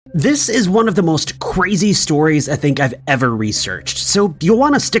This is one of the most crazy stories I think I've ever researched, so you'll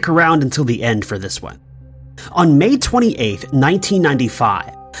want to stick around until the end for this one. On May 28,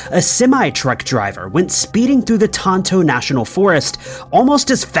 1995, a semi-truck driver went speeding through the Tonto National Forest almost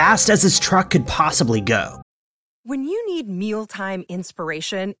as fast as his truck could possibly go. When you need mealtime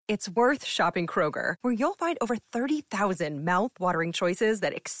inspiration, it's worth shopping Kroger, where you'll find over 30,000 mouth-watering choices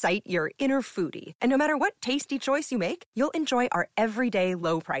that excite your inner foodie. And no matter what tasty choice you make, you'll enjoy our everyday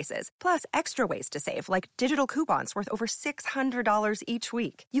low prices, plus extra ways to save, like digital coupons worth over $600 each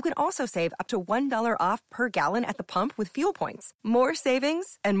week. You can also save up to $1 off per gallon at the pump with fuel points. More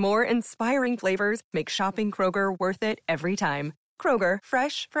savings and more inspiring flavors make shopping Kroger worth it every time. Kroger,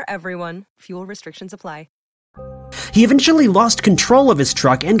 fresh for everyone. Fuel restrictions apply. He eventually lost control of his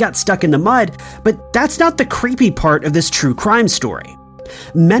truck and got stuck in the mud, but that's not the creepy part of this true crime story.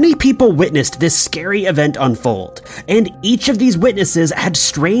 Many people witnessed this scary event unfold, and each of these witnesses had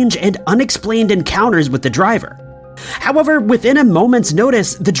strange and unexplained encounters with the driver. However, within a moment's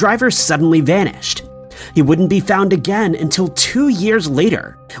notice, the driver suddenly vanished. He wouldn't be found again until 2 years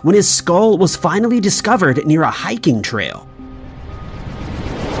later, when his skull was finally discovered near a hiking trail.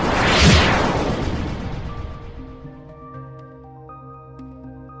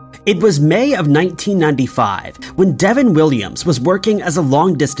 It was May of 1995 when Devin Williams was working as a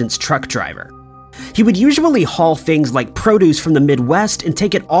long-distance truck driver. He would usually haul things like produce from the Midwest and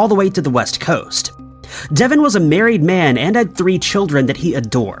take it all the way to the West Coast. Devin was a married man and had 3 children that he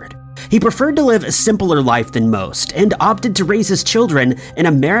adored. He preferred to live a simpler life than most and opted to raise his children in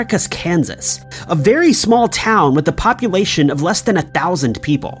Americus, Kansas, a very small town with a population of less than 1,000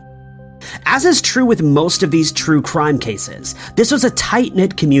 people. As is true with most of these true crime cases, this was a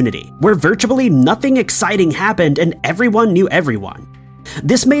tight-knit community where virtually nothing exciting happened and everyone knew everyone.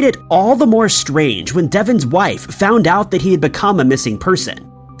 This made it all the more strange when Devin's wife found out that he had become a missing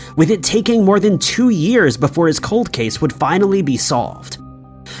person, with it taking more than 2 years before his cold case would finally be solved.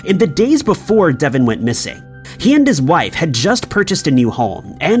 In the days before Devin went missing, he and his wife had just purchased a new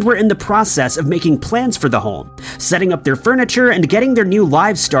home and were in the process of making plans for the home, setting up their furniture and getting their new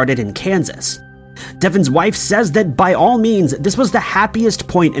lives started in Kansas. Devin's wife says that by all means, this was the happiest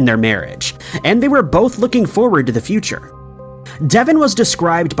point in their marriage, and they were both looking forward to the future. Devin was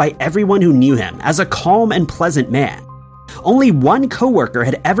described by everyone who knew him as a calm and pleasant man. Only one coworker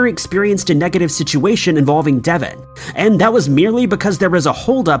had ever experienced a negative situation involving Devin, and that was merely because there was a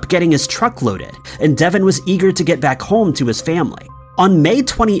holdup getting his truck loaded, and Devin was eager to get back home to his family. On May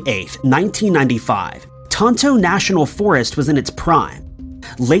 28, 1995, Tonto National Forest was in its prime.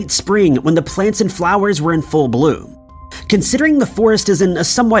 Late spring when the plants and flowers were in full bloom. Considering the forest is in a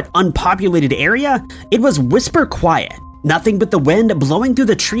somewhat unpopulated area, it was whisper quiet. Nothing but the wind blowing through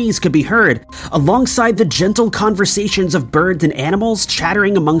the trees could be heard, alongside the gentle conversations of birds and animals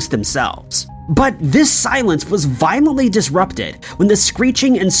chattering amongst themselves. But this silence was violently disrupted when the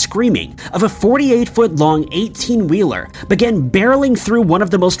screeching and screaming of a 48-foot-long 18-wheeler began barreling through one of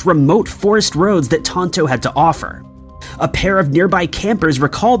the most remote forest roads that Tonto had to offer. A pair of nearby campers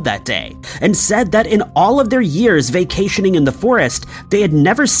recalled that day and said that in all of their years vacationing in the forest, they had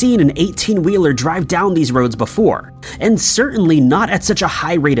never seen an 18-wheeler drive down these roads before, and certainly not at such a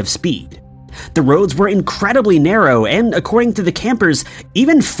high rate of speed. The roads were incredibly narrow, and according to the campers,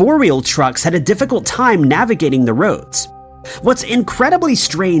 even four-wheel trucks had a difficult time navigating the roads. What's incredibly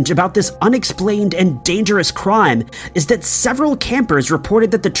strange about this unexplained and dangerous crime is that several campers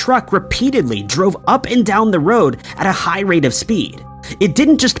reported that the truck repeatedly drove up and down the road at a high rate of speed. It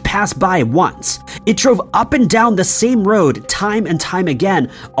didn't just pass by once, it drove up and down the same road time and time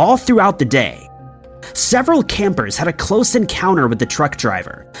again, all throughout the day. Several campers had a close encounter with the truck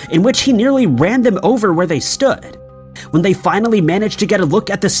driver, in which he nearly ran them over where they stood. When they finally managed to get a look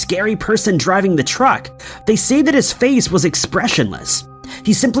at the scary person driving the truck, they say that his face was expressionless.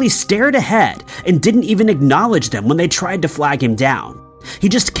 He simply stared ahead and didn't even acknowledge them when they tried to flag him down. He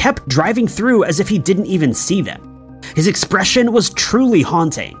just kept driving through as if he didn't even see them. His expression was truly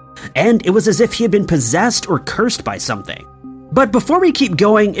haunting, and it was as if he had been possessed or cursed by something. But before we keep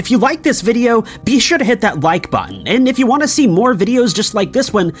going, if you like this video, be sure to hit that like button, and if you want to see more videos just like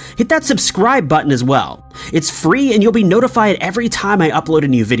this one, hit that subscribe button as well. It's free and you'll be notified every time I upload a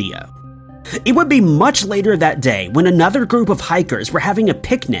new video. It would be much later that day when another group of hikers were having a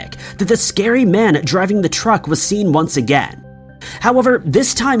picnic that the scary man driving the truck was seen once again. However,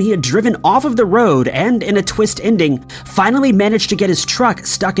 this time he had driven off of the road and, in a twist ending, finally managed to get his truck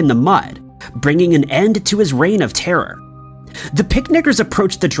stuck in the mud, bringing an end to his reign of terror. The picnickers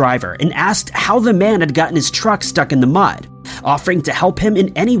approached the driver and asked how the man had gotten his truck stuck in the mud, offering to help him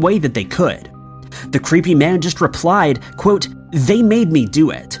in any way that they could. The creepy man just replied, quote, "They made me do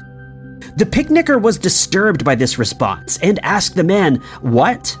it." The picnicker was disturbed by this response and asked the man,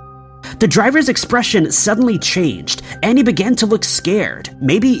 "What?" The driver's expression suddenly changed, and he began to look scared,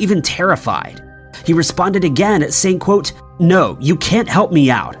 maybe even terrified. He responded again, saying, quote, "No, you can't help me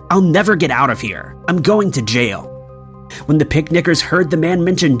out. I'll never get out of here. I'm going to jail." When the picnickers heard the man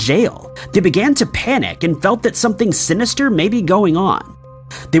mention jail, they began to panic and felt that something sinister may be going on.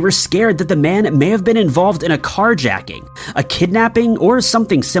 They were scared that the man may have been involved in a carjacking, a kidnapping, or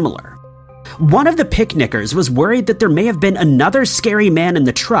something similar. One of the picnickers was worried that there may have been another scary man in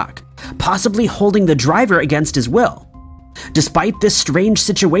the truck, possibly holding the driver against his will. Despite this strange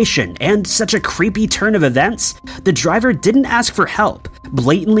situation and such a creepy turn of events, the driver didn't ask for help,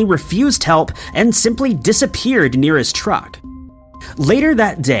 blatantly refused help, and simply disappeared near his truck. Later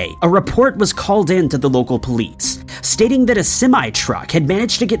that day, a report was called in to the local police, stating that a semi-truck had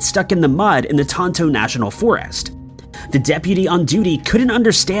managed to get stuck in the mud in the Tonto National Forest. The deputy on duty couldn't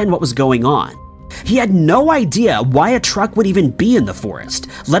understand what was going on. He had no idea why a truck would even be in the forest,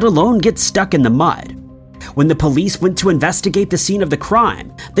 let alone get stuck in the mud. When the police went to investigate the scene of the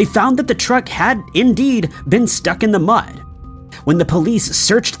crime, they found that the truck had indeed been stuck in the mud. When the police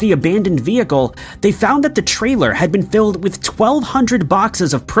searched the abandoned vehicle, they found that the trailer had been filled with 1,200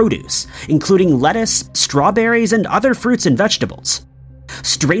 boxes of produce, including lettuce, strawberries, and other fruits and vegetables.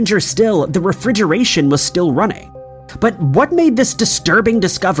 Stranger still, the refrigeration was still running. But what made this disturbing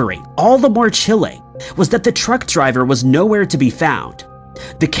discovery all the more chilling was that the truck driver was nowhere to be found.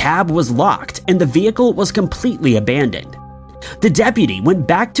 The cab was locked and the vehicle was completely abandoned. The deputy went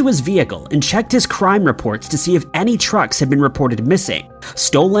back to his vehicle and checked his crime reports to see if any trucks had been reported missing,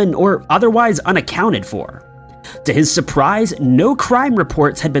 stolen, or otherwise unaccounted for. To his surprise, no crime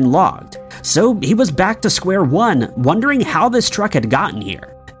reports had been logged, so he was back to square one, wondering how this truck had gotten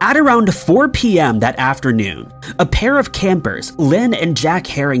here. At around 4 p.m. that afternoon, a pair of campers, Lynn and Jack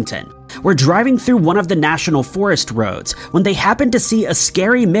Harrington, were driving through one of the National Forest roads when they happened to see a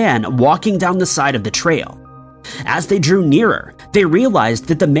scary man walking down the side of the trail. As they drew nearer, they realized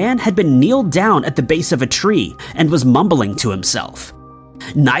that the man had been kneeled down at the base of a tree and was mumbling to himself.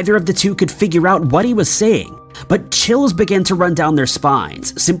 Neither of the two could figure out what he was saying, but chills began to run down their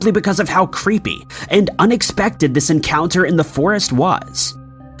spines simply because of how creepy and unexpected this encounter in the forest was.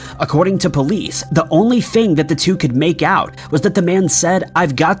 According to police, the only thing that the two could make out was that the man said,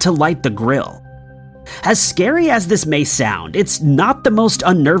 "I've got to light the grill." As scary as this may sound, it's not the most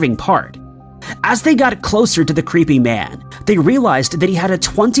unnerving part. As they got closer to the creepy man, they realized that he had a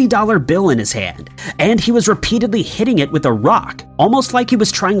 $20 bill in his hand, and he was repeatedly hitting it with a rock, almost like he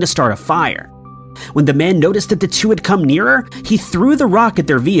was trying to start a fire. When the man noticed that the two had come nearer, he threw the rock at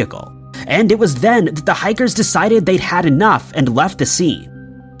their vehicle, and it was then that the hikers decided they'd had enough and left the scene.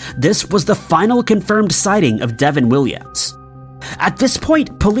 This was the final confirmed sighting of Devin Williams. At this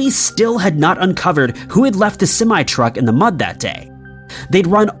point, police still had not uncovered who had left the semi-truck in the mud that day. They'd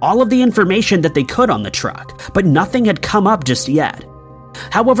run all of the information that they could on the truck, but nothing had come up just yet.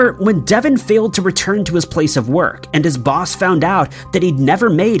 However, when Devin failed to return to his place of work and his boss found out that he'd never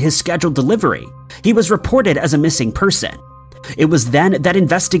made his scheduled delivery, he was reported as a missing person. It was then that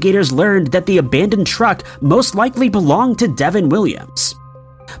investigators learned that the abandoned truck most likely belonged to Devin Williams.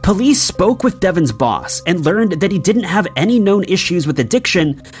 Police spoke with Devin's boss and learned that he didn't have any known issues with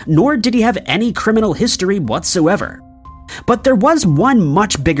addiction, nor did he have any criminal history whatsoever. But there was one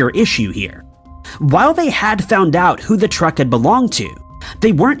much bigger issue here. While they had found out who the truck had belonged to,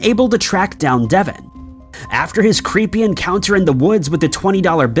 they weren't able to track down Devin. After his creepy encounter in the woods with the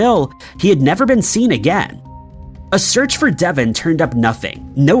 $20 bill, he had never been seen again. A search for Devin turned up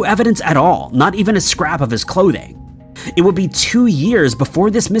nothing, no evidence at all, not even a scrap of his clothing. It would be 2 years before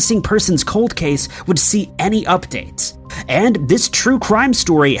this missing persons cold case would see any updates. And this true crime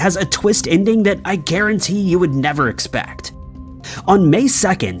story has a twist ending that I guarantee you would never expect. On May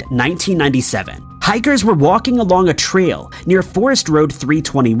 2nd, 1997, hikers were walking along a trail near Forest Road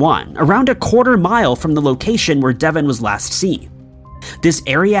 321, around a quarter mile from the location where Devin was last seen. This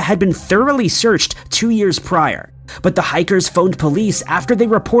area had been thoroughly searched 2 years prior, but the hikers phoned police after they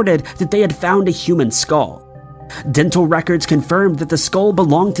reported that they had found a human skull. Dental records confirmed that the skull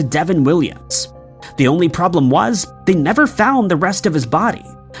belonged to Devin Williams. The only problem was, they never found the rest of his body.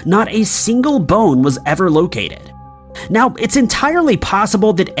 Not a single bone was ever located. Now, it's entirely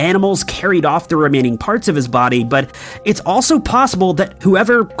possible that animals carried off the remaining parts of his body, but it's also possible that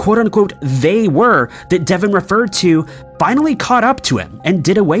whoever quote-unquote they were that Devin referred to finally caught up to him and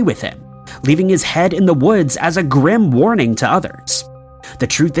did away with him, leaving his head in the woods as a grim warning to others. The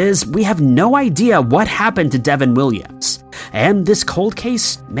truth is, we have no idea what happened to Devin Williams, and this cold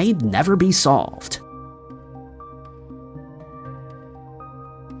case may never be solved.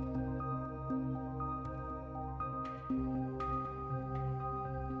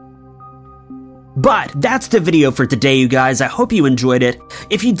 But that's the video for today, you guys. I hope you enjoyed it.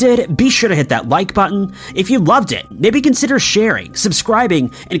 If you did, be sure to hit that like button. If you loved it, maybe consider sharing,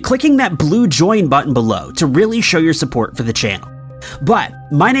 subscribing, and clicking that blue join button below to really show your support for the channel. But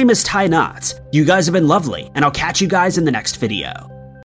my name is Ty Knotts. You guys have been lovely, and I'll catch you guys in the next video.